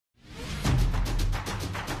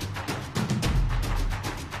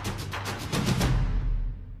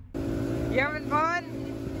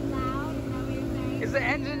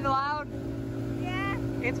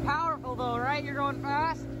It's powerful though, right? You're going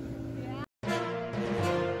fast?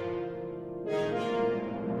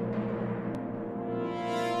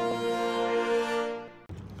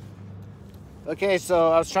 Okay,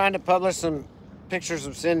 so I was trying to publish some pictures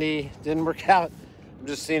of Cindy. Didn't work out. I'm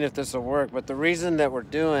just seeing if this will work. But the reason that we're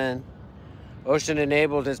doing Ocean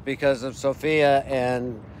Enabled is because of Sophia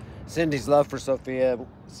and Cindy's love for Sophia.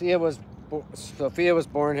 Sophia was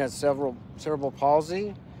born, has cerebral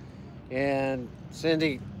palsy, and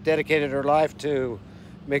Cindy dedicated her life to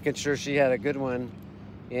making sure she had a good one.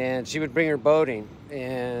 And she would bring her boating,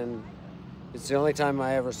 and it's the only time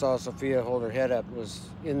I ever saw Sophia hold her head up was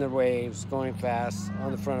in the waves, going fast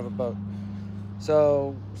on the front of a boat.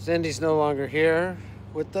 So Cindy's no longer here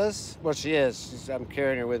with us. Well, she is. I'm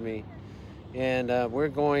carrying her with me. And we're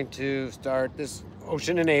going to start this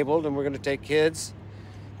Ocean Enabled, and we're going to take kids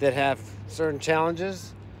that have certain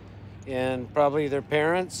challenges and probably their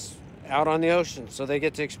parents out on the ocean so they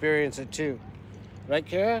get to experience it too. Right,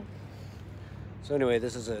 Kara? So anyway,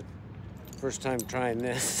 this is a first time trying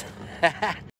this.